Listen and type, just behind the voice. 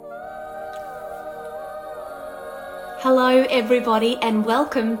Hello, everybody, and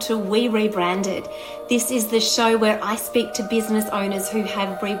welcome to We Rebranded. This is the show where I speak to business owners who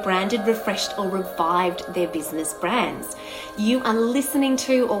have rebranded, refreshed, or revived their business brands. You are listening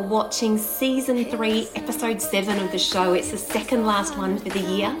to or watching season 3, episode 7 of the show. It's the second last one for the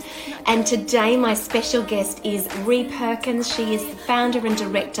year. And today, my special guest is Ree Perkins. She is the founder and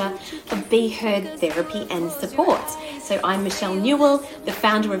director of Be Heard Therapy and Supports. So I'm Michelle Newell, the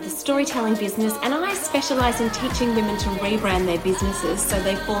founder of the Storytelling Business, and I specialise in teaching women to rebrand their businesses so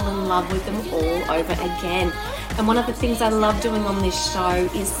they fall in love with them all over again. And one of the things I love doing on this show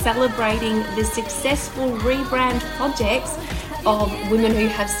is celebrating the successful rebrand projects of women who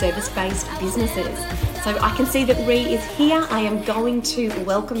have service-based businesses. So I can see that Ree is here. I am going to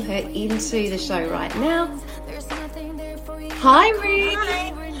welcome her into the show right now. Hi, Ree.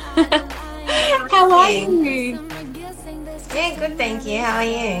 Hi. How are you? Yeah, good, thank you. How are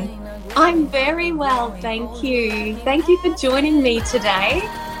you? I'm very well, thank you. Thank you for joining me today.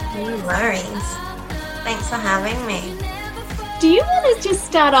 No worries. Thanks for having me. Do you want to just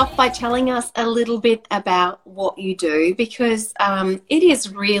start off by telling us a little bit about what you do? Because it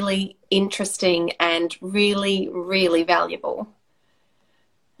is really interesting and really, really valuable.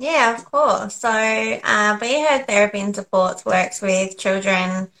 Yeah, of course. So, Be Heard Therapy and Supports works with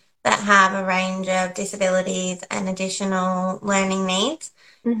children that have a range of disabilities and additional learning needs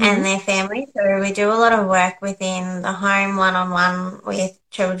and their families. So we do a lot of work within the home one-on-one with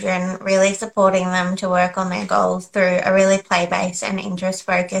children, really supporting them to work on their goals through a really play-based and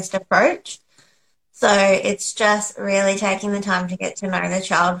interest-focused approach. So it's just really taking the time to get to know the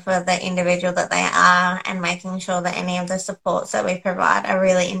child for the individual that they are and making sure that any of the supports that we provide are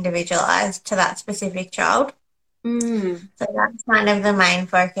really individualised to that specific child. So that's kind of the main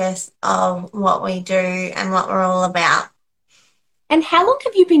focus of what we do and what we're all about. And how long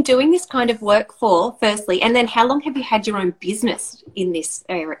have you been doing this kind of work for, firstly? And then how long have you had your own business in this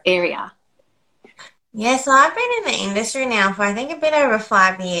area? Yeah, so I've been in the industry now for I think a bit over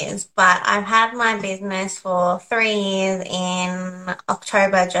 5 years, but I've had my business for 3 years in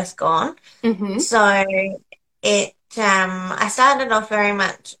October just gone. So I started off very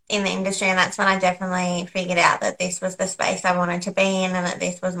much in the industry, and that's when I definitely figured out that this was the space I wanted to be in and that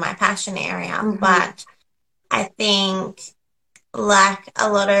this was my passion area. But I think, like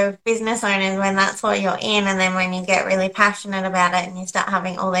a lot of business owners, when that's what you're in, and then when you get really passionate about it and you start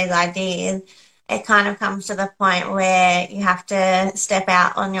having all these ideas, it kind of comes to the point where you have to step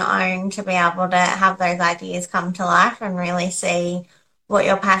out on your own to be able to have those ideas come to life and really see what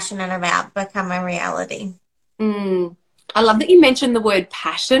you're passionate about become a reality. I love that you mentioned the word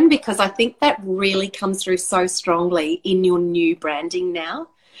passion, because I think that really comes through so strongly in your new branding now.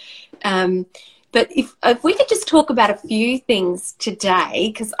 But if we could just talk about a few things today,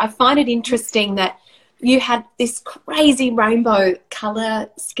 because I find it interesting that you had this crazy rainbow colour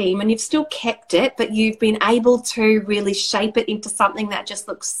scheme and you've still kept it, but you've been able to really shape it into something that just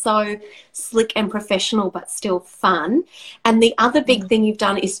looks so slick and professional but still fun. And the other big thing you've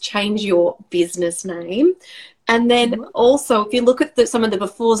done is change your business name. And then also, if you look at some of the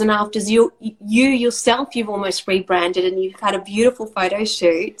befores and afters, you yourself, you've almost rebranded and you've had a beautiful photo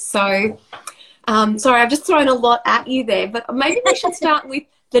shoot. So, sorry, I've just thrown a lot at you there, but maybe we should start with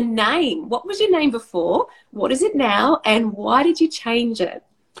the name. What was your name before? What is it now? And why did you change it?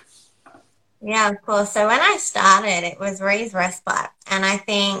 Yeah, of course. So when I started, it was Ree's Respite. And I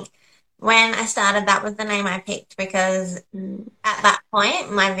think when I started, that was the name I picked because at that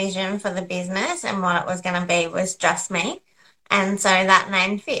point, my vision for the business and what it was going to be was just me. And so that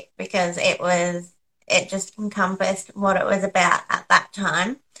name fit because it just encompassed what it was about at that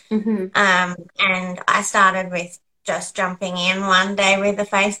time. And I started with just jumping in one day with a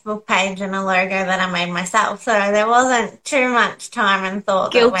Facebook page and a logo that I made myself. So there wasn't too much time and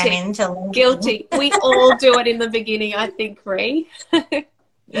thought that went into it. Guilty. We all do it in the beginning, I think, Ree.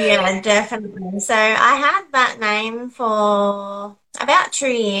 Yeah, definitely. So I had that name for about 2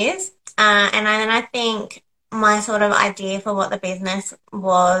 years. And then I think my sort of idea for what the business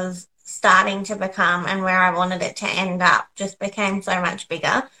was starting to become and where I wanted it to end up just became so much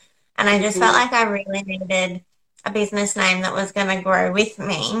bigger. And I just felt like I really needed a business name that was going to grow with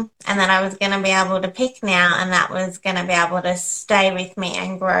me and that I was going to be able to pick now, and that was going to be able to stay with me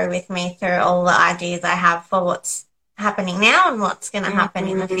and grow with me through all the ideas I have for what's happening now and what's going to happen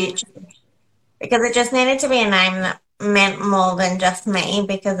in the future. Because it just needed to be a name that meant more than just me,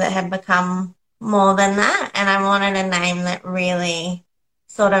 because it had become more than that, and I wanted a name that really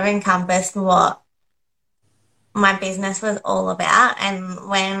sort of encompassed what my business was all about. And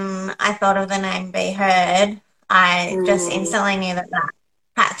when I thought of the name Be Heard, I just instantly knew that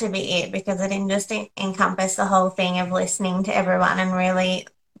had to be it because it didn't just encompass the whole thing of listening to everyone and really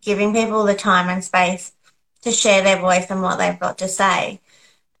giving people the time and space to share their voice and what they've got to say.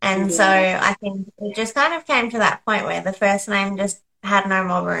 And so Yeah. I think it just kind of came to that point where the first name just had no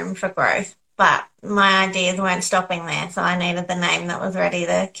more room for growth. But my ideas weren't stopping there, so I needed the name that was ready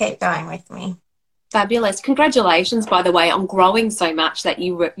to keep going with me. Fabulous. Congratulations, by the way, on growing so much that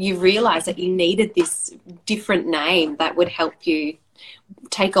you realised that you needed this different name that would help you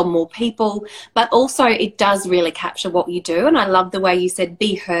take on more people, but also it does really capture what you do. And I love the way you said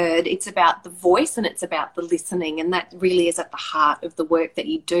be heard. It's about the voice and it's about the listening, and that really is at the heart of the work that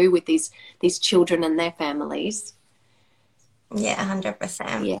you do with these children and their families. Yeah,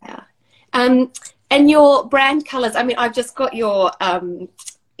 100%. Yeah. Um, and your brand colours, I mean, I've just got your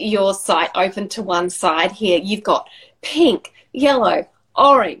site open to one side here. You've got pink, yellow,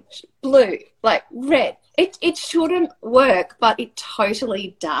 orange, blue, like red. It shouldn't work, but it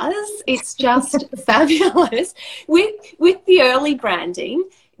totally does. It's just fabulous. With the early branding,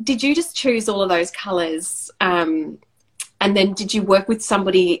 did you just choose all of those colours? And then did you work with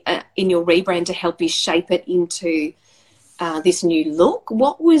somebody in your rebrand to help you shape it into this new look?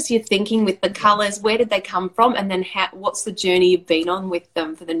 What was your thinking with the colours? Where did they come from? And then what's the journey you've been on with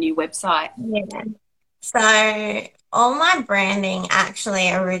them for the new website? Yeah. So all my branding actually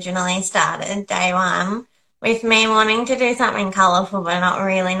originally started day one with me wanting to do something colourful but not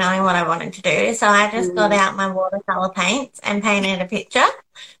really knowing what I wanted to do. So I just got out my watercolour paints and painted a picture,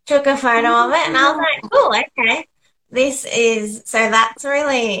 took a photo of it, and I was like, oh, okay. So that's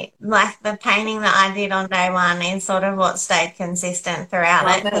really like the painting that I did on day one is sort of what stayed consistent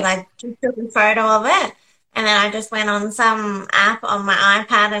throughout it because I just took a photo of it and then I just went on some app on my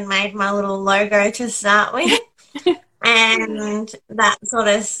iPad and made my little logo to start with. And that sort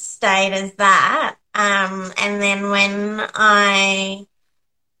of stayed as that. And then when I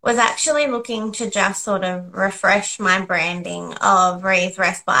was actually looking to just sort of refresh my branding of Breathe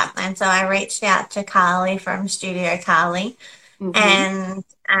Respite. And so I reached out to Carly from Studio Carly and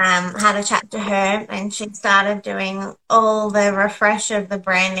had a chat to her, and she started doing all the refresh of the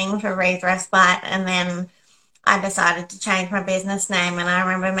branding for Breathe Respite. And then I decided to change my business name, and I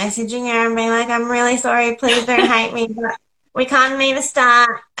remember messaging her and being like, I'm really sorry, please don't hate me, but we kind of need to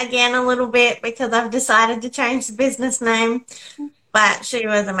start again a little bit because I've decided to change the business name. But she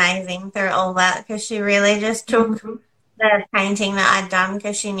was amazing through all that because she really just took the painting that I'd done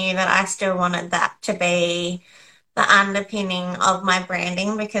because she knew that I still wanted that to be the underpinning of my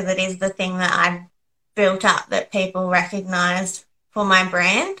branding because it is the thing that I built up that people recognized for my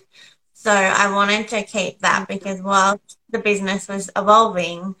brand. So I wanted to keep that because while the business was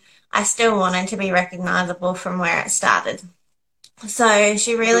evolving, I still wanted to be recognizable from where it started. So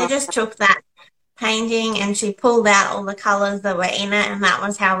she really just took that painting and she pulled out all the colors that were in it, and that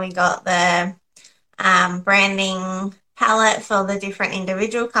was how we got the branding palette for the different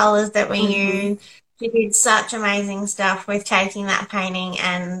individual colors that we use. She did such amazing stuff with taking that painting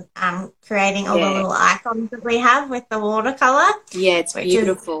and creating all the little icons that we have with the watercolor. Yeah, it's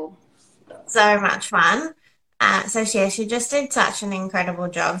beautiful. So much fun. So yeah, she just did such an incredible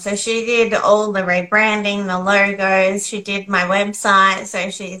job. So she did all the rebranding, the logos, she did my website.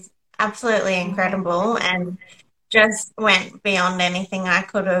 So she's absolutely incredible and just went beyond anything I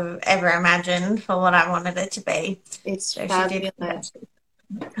could have ever imagined for what I wanted it to be. It's so fabulous.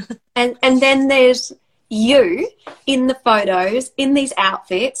 And then there's you in the photos in these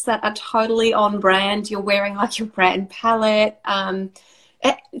outfits that are totally on brand. You're wearing like your brand palette.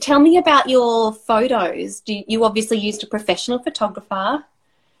 Tell me about your photos. You obviously used a professional photographer?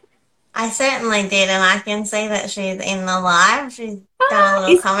 I certainly did, and I can see that she's in the live. She's done a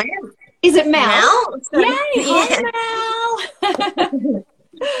little comment. Is it Mel? Mel? Yay! Hi, Mel!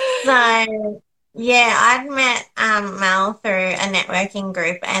 So, yeah, I'd met Mel through a networking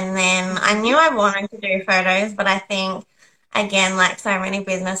group, and then I knew I wanted to do photos, but I think, again, like so many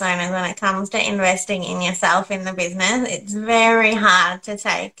business owners, when it comes to investing in yourself in the business, it's very hard to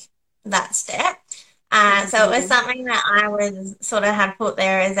take that step. So it was something that I was sort of had put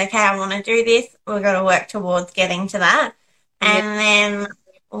there as, okay, I want to do this. We've got to work towards getting to that. And then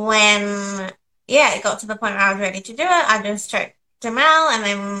when, it got to the point where I was ready to do it, I just spoke to Mel, and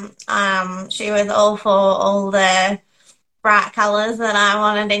then she was all for all the bright colours that I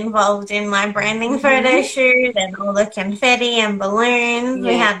wanted involved in my branding photo shoot and all the confetti and balloons.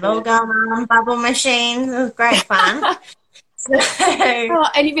 We had it all going on, bubble machines. It was great fun. So,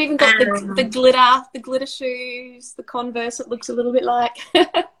 and you've even got the glitter shoes, the Converse. It looks a little bit like.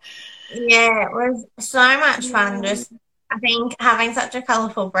 Yeah, it was so much fun. Just, I think having such a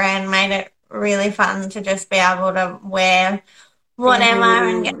colourful brand made it really fun to just be able to wear whatever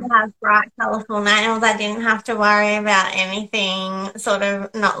and get to have bright, colourful nails. I didn't have to worry about anything sort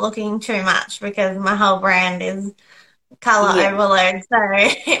of not looking too much because my whole brand is colour Yeah. overload, so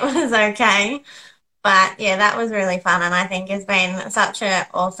it was okay. But yeah, that was really fun, and I think it's been such an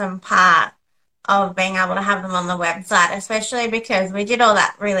awesome part of being able to have them on the website, especially because we did all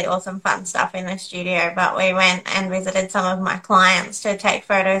that really awesome fun stuff in the studio, but we went and visited some of my clients to take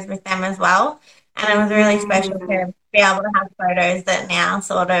photos with them as well. And it was really special Mm. to be able to have photos that now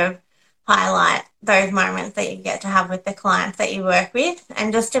sort of highlight those moments that you get to have with the clients that you work with,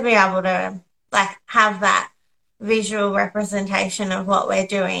 and just to be able to like have that visual representation of what we're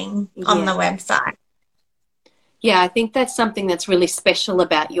doing on the Yeah. website. Yeah, I think that's something that's really special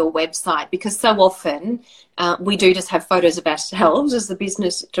about your website because so often we do just have photos of ourselves as the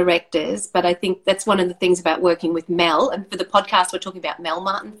business directors. But I think that's one of the things about working with Mel. And for the podcast, we're talking about Mel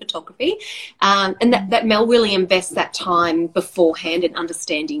Martin Photography. And that Mel really invests that time beforehand in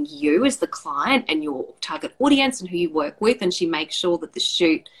understanding you as the client and your target audience and who you work with. And she makes sure that the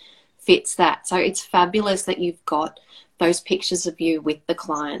shoot fits that. So it's fabulous that you've got those pictures of you with the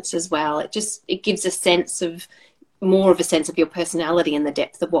clients as well. It gives a sense of more of a sense of your personality and the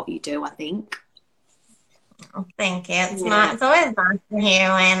depth of what you do, I think. Oh, thank you. It's Yeah. nice. It's always nice to hear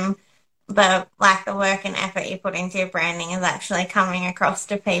when the work and effort you put into your branding is actually coming across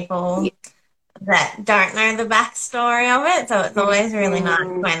to Yeah. people that don't know the backstory of it. So it's always really nice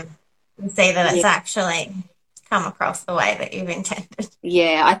Mm, when you see that yeah. it's actually come across the way that you've intended.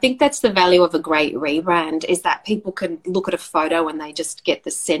 Yeah, I think that's the value of a great rebrand is that people can look at a photo and they just get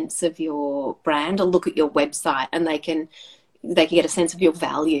the sense of your brand or look at your website and they can get a sense of your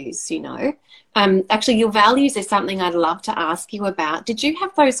values, you know. Actually, your values is something I'd love to ask you about. Did you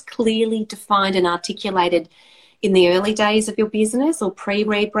have those clearly defined and articulated in the early days of your business or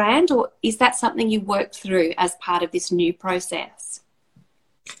pre-rebrand, or is that something you worked through as part of this new process?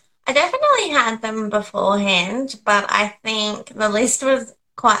 I definitely had them beforehand, but I think the list was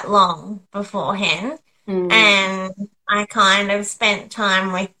quite long beforehand. Mm, And I kind of spent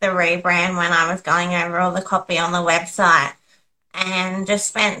time with the rebrand when I was going over all the copy on the website and just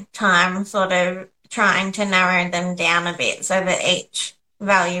spent time sort of trying to narrow them down a bit so that each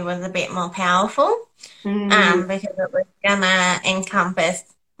value was a bit more powerful, mm, because it was going to encompass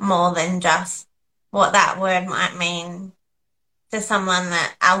more than just what that word might mean to someone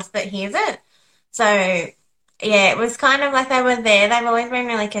that else that hears it. So yeah, it was kind of like they were there. They've always been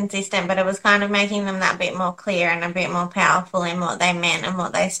really consistent, but it was kind of making them that bit more clear and a bit more powerful in what they meant and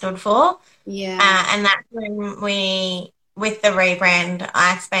what they stood for. yeah. And that's when with the rebrand,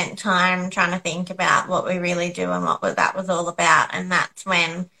 I spent time trying to think about what we really do and that was all about. And that's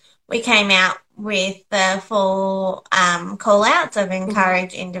when we came out with the full call outs of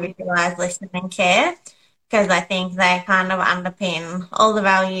encourage, individualize, listen, and care. Because I think they kind of underpin all the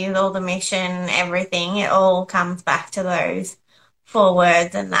values, all the mission, everything. It all comes back to those four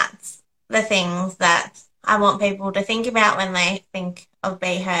words, and that's the things that I want people to think about when they think of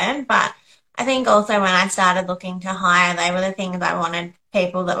Be Heard. But I think also when I started looking to hire, they were the things I wanted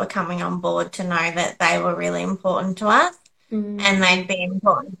people that were coming on board to know that they were really important to us and Mm. they'd be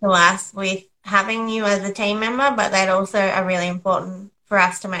important to us with having you as a team member, but they'd also are really important for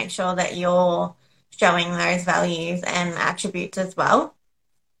us to make sure that you're showing those values and attributes as well.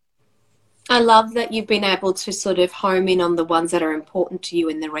 I love that you've been able to sort of home in on the ones that are important to you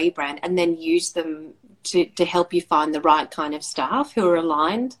in the rebrand and then use them to help you find the right kind of staff who are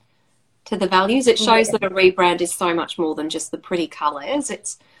aligned to the values. It shows Yeah. that a rebrand is so much more than just the pretty colours.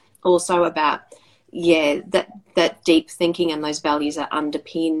 It's also about, yeah, that deep thinking and those values that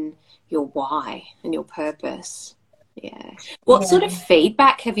underpin your why and your purpose. Yeah. What sort of Yeah.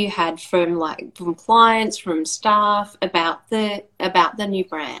 feedback have you had from clients, from staff about the new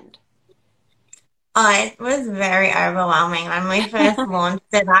brand? Oh, it was very overwhelming when we first launched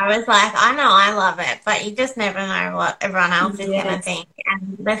it. I was like, I know I love it, but you just never know what everyone else is going to Yes. think.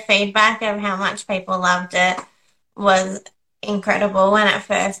 And the feedback of how much people loved it was incredible when it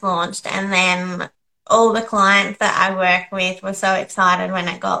first launched. And then all the clients that I work with were so excited when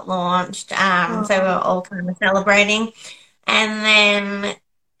it got launched. So we were Oh. all kind of celebrating. And then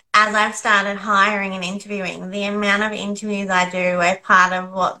as I've started hiring and interviewing, the amount of interviews I do where part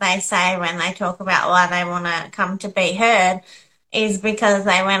of what they say when they talk about why they want to come to Be Heard is because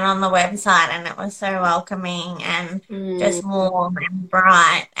they went on the website and it was so welcoming and Mm, just warm and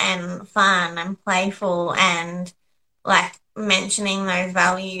bright and fun and playful and like mentioning those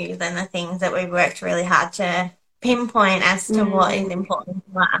values and the things that we've worked really hard to pinpoint as to what is mm. important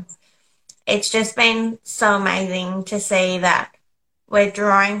to us. It's just been so amazing to see that we're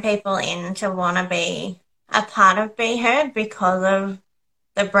drawing people in to want to be a part of Be Heard because of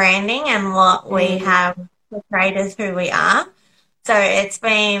the branding and what we Mm. have portrayed as who we are. So it's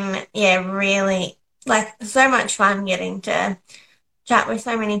been, yeah, really like so much fun getting to chat with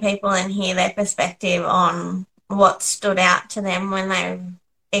so many people and hear their perspective on what stood out to them when they've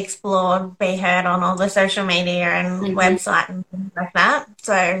explored Be Heard on all the social media and Mhm. website and things like that.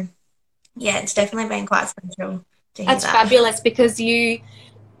 So yeah, it's definitely been quite special to hear That's that. fabulous because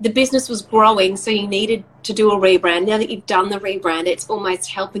the business was growing, so you needed to do a rebrand. Now that you've done the rebrand, it's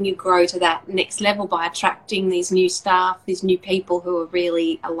almost helping you grow to that next level by attracting these new staff, these new people who are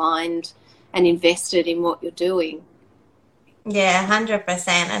really aligned and invested in what you're doing. Yeah,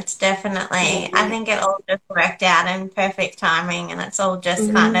 100%. It's definitely, I Mm. think it all just worked out in perfect timing and it's all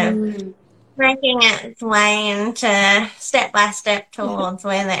just kind of Mm. making its way into step by step towards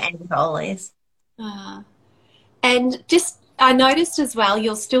where the end goal is. Ah. And just I noticed as well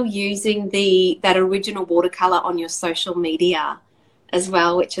you're still using the that original watercolor on your social media as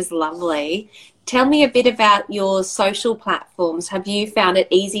well, which is lovely. Tell me a bit about your social platforms. Have you found it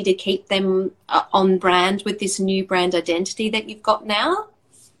easy to keep them on brand with this new brand identity that you've got now?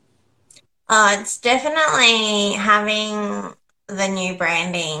 It's definitely having the new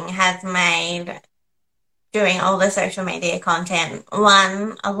branding has made doing all the social media content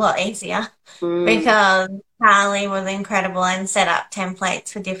one a lot easier Mm, because Carly was incredible and set up templates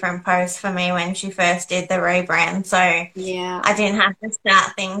for different posts for me when she first did the rebrand. So yeah, I didn't have to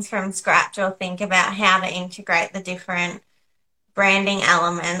start things from scratch or think about how to integrate the different branding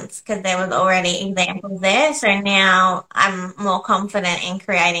elements because there was already examples there. So now I'm more confident in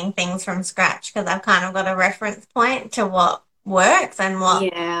creating things from scratch because I've kind of got a reference point to what works and what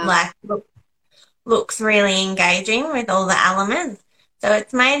yeah, like looks really engaging with all the elements. So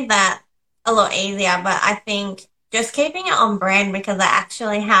it's made that a lot easier, but I think just keeping it on brand because I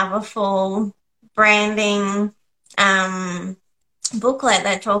actually have a full branding um, booklet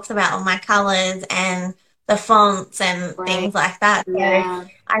that talks about all my colors and the fonts and great. things like that. So Yeah,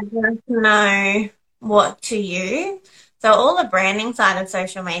 I just know what to use. So all the branding side of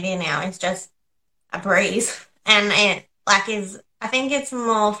social media now is just a breeze, and it like is I think it's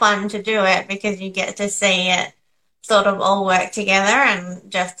more fun to do it because you get to see it sort of all work together and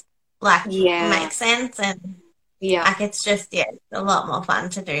just like yeah, make sense and yeah. like it's just yeah, it's a lot more fun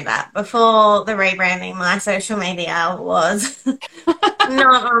to do that. Before the rebranding, my social media was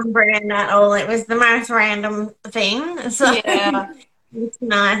not on brand at all. It was the most random thing. So Yeah. it's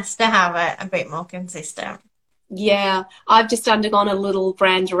nice to have it a bit more consistent. Yeah, I've just undergone a little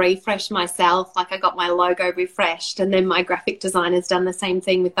brand refresh myself. Like I got my logo refreshed, and then my graphic designer's done the same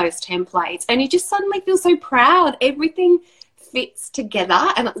thing with those templates. And you just suddenly feel so proud. Everything fits together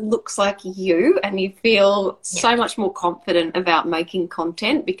and it looks like you, and you feel Yeah. so much more confident about making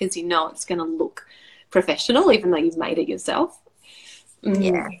content because you know it's going to look professional, even though you've made it yourself.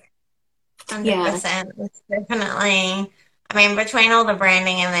 Yeah. Mm, yeah, 100%. It's definitely, I mean, between all the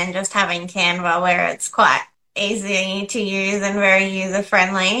branding and then just having Canva where it's quite easy to use and very user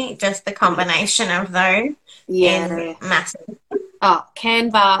friendly, just the combination of those is yeah. massive. Oh,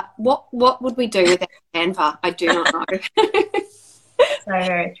 Canva. What would we do without Canva? I do not know. So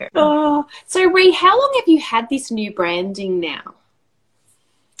very true. Oh, so Ree, how long have you had this new branding now?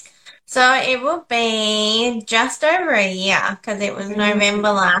 So it will be just over a year because it was Mm.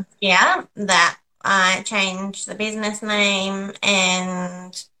 November last year that I changed the business name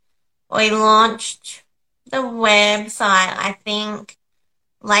and we launched the website, I think,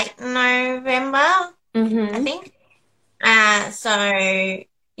 late November, I Mm-hmm. think. So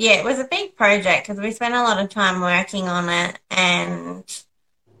yeah, it was a big project because we spent a lot of time working on it and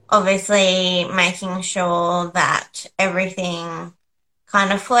obviously making sure that everything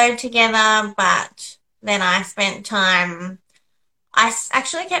kind of flowed together. But then I spent time,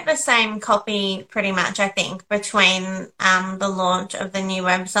 actually kept the same copy pretty much, I think, between the launch of the new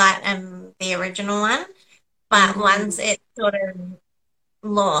website and the original one. But once Mm. it sort of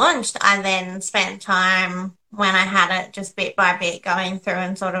launched, I then spent time when I had it just bit by bit going through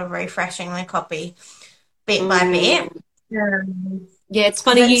and sort of refreshing the copy bit by bit. Mm. Um, Yeah, it's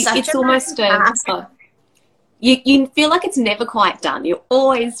because funny. it's You, such it's a almost massive a. task. You feel like it's never quite done. You're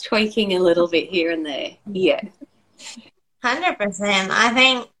always tweaking a little bit here and there. Yeah. 100%. I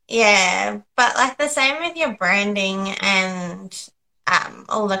think, yeah, but like the same with your branding and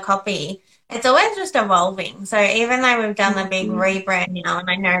all the copy, it's always just evolving. So even though we've done the big Mm. rebrand now, and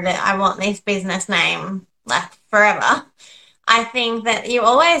I know that I want this business name like forever, I think that you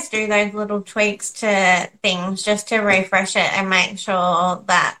always do those little tweaks to things just to refresh it and make sure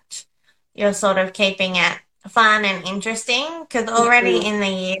that you're sort of keeping it fun and interesting because already in the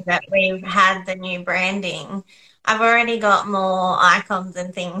year that we've had the new branding, I've already got more icons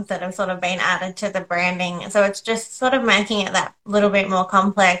and things that have sort of been added to the branding. So it's just sort of making it that little bit more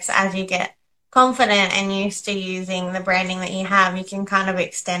complex as you get confident and used to using the branding that you have. You can kind of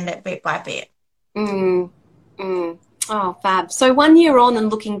extend it bit by bit. Mm, mm. Oh, fab. So 1 year on and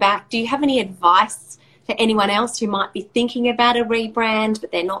looking back, do you have any advice for anyone else who might be thinking about a rebrand,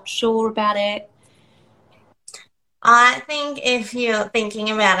 but they're not sure about it? I think if you're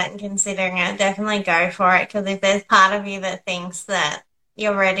thinking about it and considering it, definitely go for it because if there's part of you that thinks that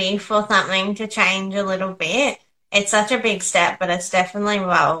you're ready for something to change a little bit, it's such a big step, but it's definitely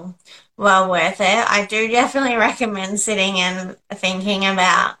well worth it. I do definitely recommend sitting and thinking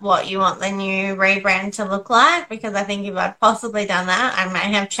about what you want the new rebrand to look like because I think if I'd possibly done that, I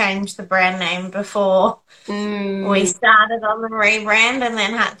may have changed the brand name before we started on the rebrand and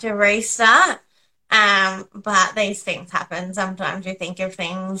then had to restart. But these things happen. Sometimes you think of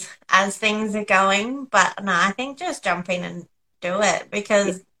things as things are going, but no, I think just jump in and do it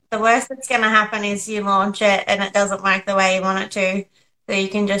because the worst that's going to happen is you launch it and it doesn't work the way you want it to. So you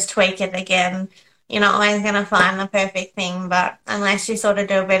can just tweak it again. You're not always going to find the perfect thing, but unless you sort of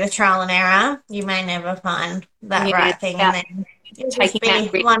do a bit of trial and error, you may never find that right thing. And then you'll just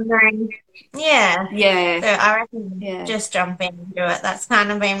be wondering. Yeah. Yeah. So I reckon just jump in and do it. That's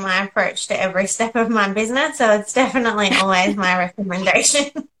kind of been my approach to every step of my business. So it's definitely always my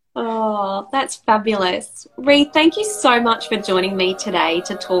recommendation. Oh, that's fabulous. Ree, thank you so much for joining me today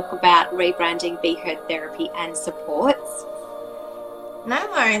to talk about rebranding Be Heard Therapy and Supports. No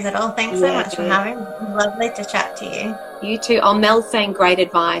worries at all. Thanks so much for having me. It was lovely to chat to you. You too. Oh, Mel's saying great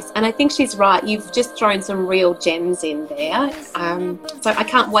advice. And I think she's right. You've just thrown some real gems in there. So I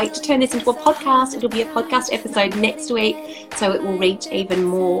can't wait to turn this into a podcast. It'll be a podcast episode next week, so it will reach even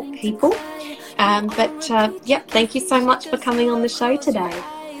more people. Thank you so much for coming on the show today.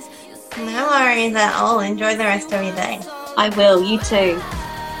 No worries at all. Enjoy the rest of your day. I will. You too.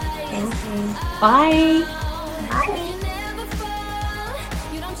 Thank you. Bye. Bye.